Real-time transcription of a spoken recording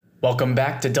Welcome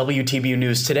back to WTBU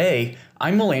News Today.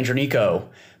 I'm Melandra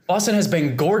Nico. Boston has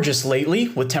been gorgeous lately,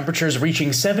 with temperatures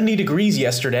reaching 70 degrees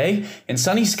yesterday and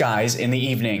sunny skies in the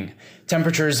evening.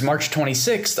 Temperatures March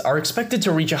 26th are expected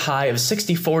to reach a high of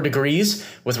 64 degrees,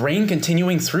 with rain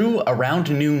continuing through around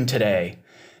noon today.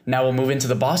 Now we'll move into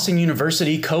the Boston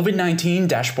University COVID-19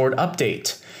 dashboard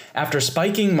update. After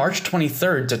spiking March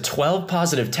 23rd to 12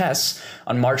 positive tests,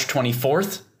 on March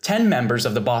 24th, 10 members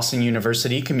of the Boston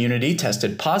University community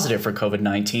tested positive for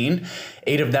COVID-19.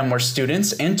 8 of them were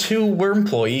students and 2 were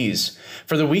employees.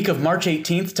 For the week of March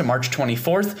 18th to March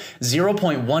 24th,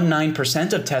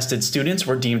 0.19% of tested students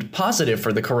were deemed positive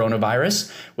for the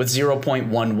coronavirus, with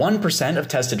 0.11% of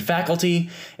tested faculty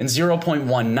and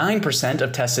 0.19%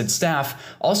 of tested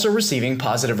staff also receiving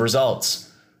positive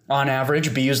results. On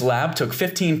average, BU's lab took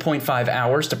 15.5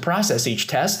 hours to process each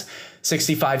test.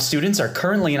 65 students are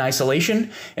currently in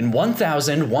isolation, and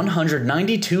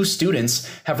 1,192 students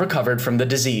have recovered from the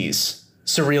disease.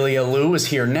 Cerelia Liu is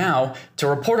here now to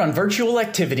report on virtual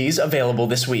activities available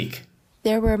this week.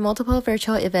 There were multiple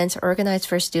virtual events organized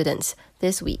for students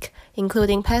this week,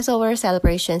 including Passover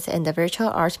celebrations and the virtual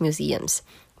art museums.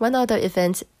 One of the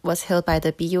events was held by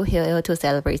the BU Hillel to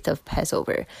celebrate the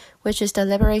Passover, which is the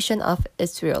liberation of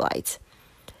Israelites.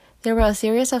 There were a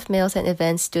series of meals and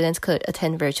events students could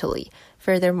attend virtually.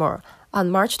 Furthermore, on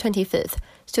March 25th,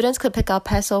 students could pick up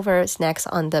Passover snacks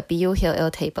on the BU Hillel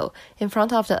table in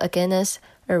front of the Aggenes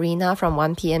Arena from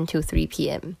 1 p.m. to 3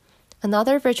 p.m.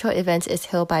 Another virtual event is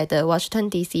held by the Washington,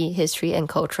 D.C. History and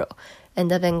Cultural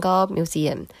and the Van Gogh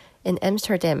Museum in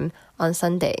Amsterdam on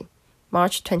Sunday,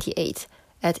 March 28th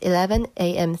at 11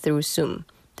 a.m. through Zoom.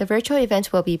 The virtual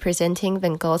event will be presenting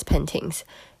Van Gogh's paintings.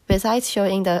 Besides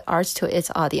showing the arts to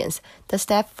its audience, the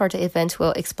staff for the event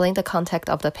will explain the context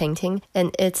of the painting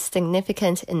and its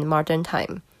significance in modern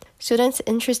time. Students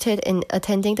interested in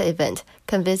attending the event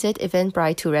can visit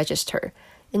Eventbrite to register.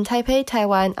 In Taipei,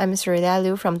 Taiwan, I'm Cerelia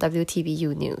Liu from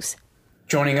WTBU News.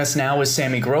 Joining us now is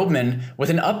Sammy Grobman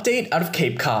with an update out of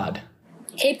Cape Cod.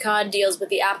 Cape Cod deals with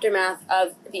the aftermath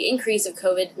of the increase of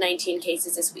COVID-19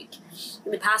 cases this week.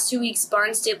 In the past 2 weeks,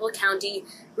 Barnstable County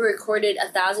recorded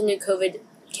 1,000 new COVID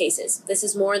cases. This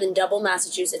is more than double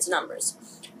Massachusetts numbers.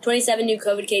 27 new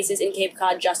COVID cases in Cape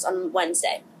Cod just on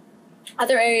Wednesday.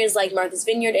 Other areas like Martha's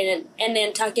Vineyard and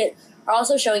Nantucket are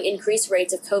also showing increased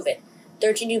rates of COVID.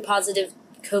 13 new positive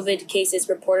COVID cases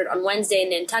reported on Wednesday in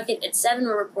Nantucket and 7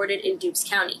 were reported in Dukes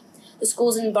County. The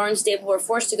schools in Barnstable were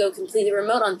forced to go completely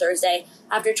remote on Thursday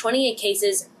after 28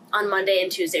 cases on Monday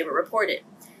and Tuesday were reported.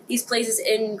 These places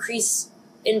increase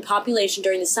in population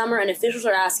during the summer, and officials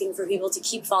are asking for people to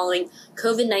keep following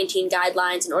COVID-19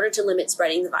 guidelines in order to limit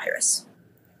spreading the virus.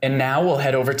 And now we'll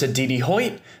head over to Didi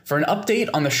Hoyt for an update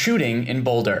on the shooting in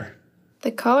Boulder.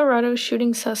 The Colorado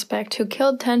shooting suspect who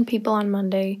killed 10 people on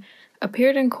Monday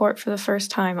appeared in court for the first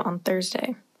time on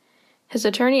Thursday. His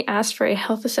attorney asked for a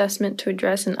health assessment to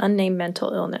address an unnamed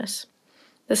mental illness.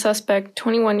 The suspect,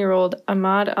 21-year-old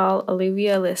Ahmad Al-Aliwi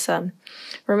Alyssa,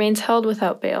 remains held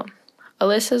without bail.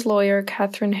 Alyssa's lawyer,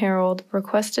 Catherine Harold,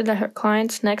 requested that her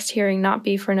client's next hearing not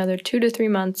be for another 2 to 3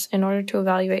 months in order to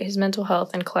evaluate his mental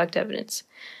health and collect evidence.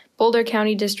 Boulder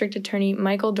County District Attorney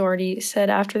Michael Doherty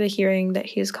said after the hearing that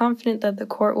he is confident that the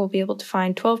court will be able to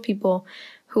find 12 people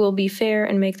who will be fair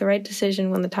and make the right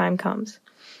decision when the time comes.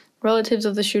 Relatives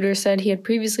of the shooter said he had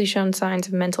previously shown signs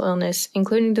of mental illness,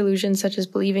 including delusions such as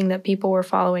believing that people were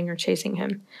following or chasing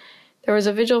him. There was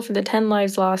a vigil for the 10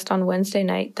 lives lost on Wednesday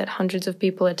night that hundreds of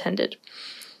people attended.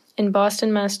 In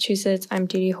Boston, Massachusetts, I'm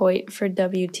Didi Hoyt for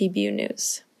WTBU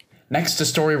News. Next, a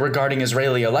story regarding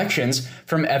Israeli elections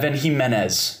from Evan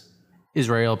Jimenez.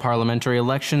 Israel parliamentary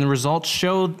election results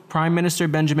showed Prime Minister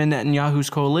Benjamin Netanyahu's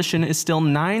coalition is still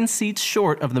 9 seats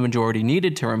short of the majority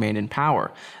needed to remain in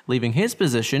power, leaving his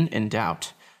position in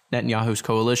doubt. Netanyahu's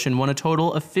coalition won a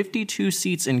total of 52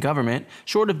 seats in government,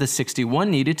 short of the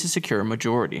 61 needed to secure a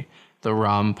majority. The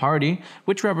Ram Party,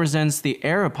 which represents the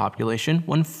Arab population,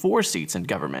 won 4 seats in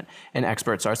government, and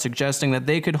experts are suggesting that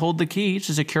they could hold the key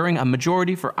to securing a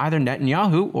majority for either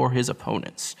Netanyahu or his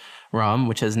opponents. Ram,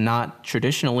 which has not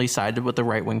traditionally sided with the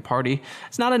right-wing party,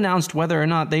 has not announced whether or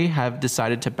not they have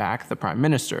decided to back the prime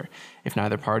minister. If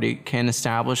neither party can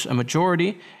establish a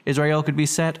majority, Israel could be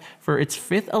set for its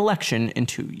 5th election in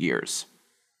 2 years.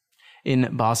 In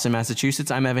Boston,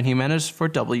 Massachusetts, I'm Evan Jimenez for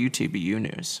WTBU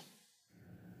News.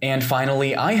 And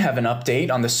finally, I have an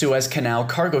update on the Suez Canal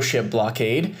cargo ship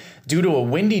blockade. Due to a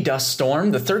windy dust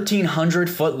storm, the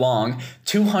 1,300-foot-long,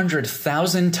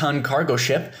 200,000-ton cargo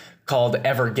ship called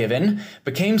Ever Given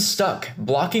became stuck,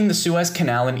 blocking the Suez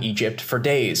Canal in Egypt for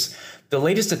days. The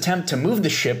latest attempt to move the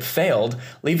ship failed,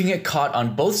 leaving it caught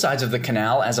on both sides of the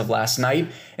canal as of last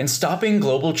night and stopping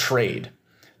global trade.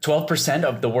 12%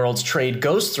 of the world's trade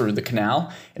goes through the canal,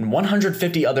 and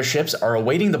 150 other ships are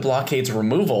awaiting the blockade's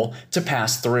removal to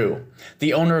pass through.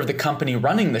 The owner of the company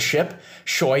running the ship,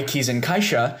 Shoei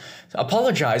Kizenkaisha,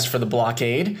 apologized for the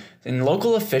blockade, and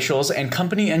local officials and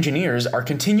company engineers are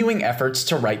continuing efforts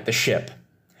to right the ship.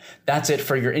 That's it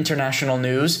for your international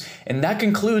news, and that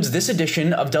concludes this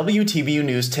edition of WTBU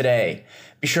News Today.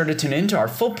 Be sure to tune in to our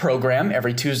full program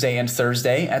every Tuesday and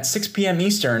Thursday at 6 p.m.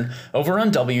 Eastern over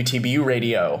on WTBU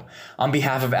Radio. On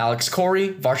behalf of Alex Corey,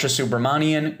 Varsha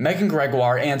Subramanian, Megan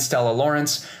Gregoire, and Stella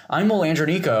Lawrence, I'm Will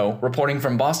Andronico, reporting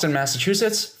from Boston,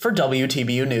 Massachusetts for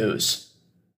WTBU News.